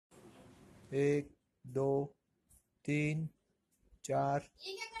1 2 3 4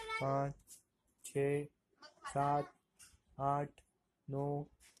 5 6 7 8 9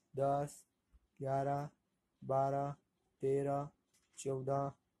 10 11 12 13 14 15 16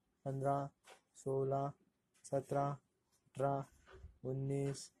 17 18 19 20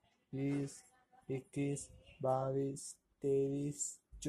 21 22 23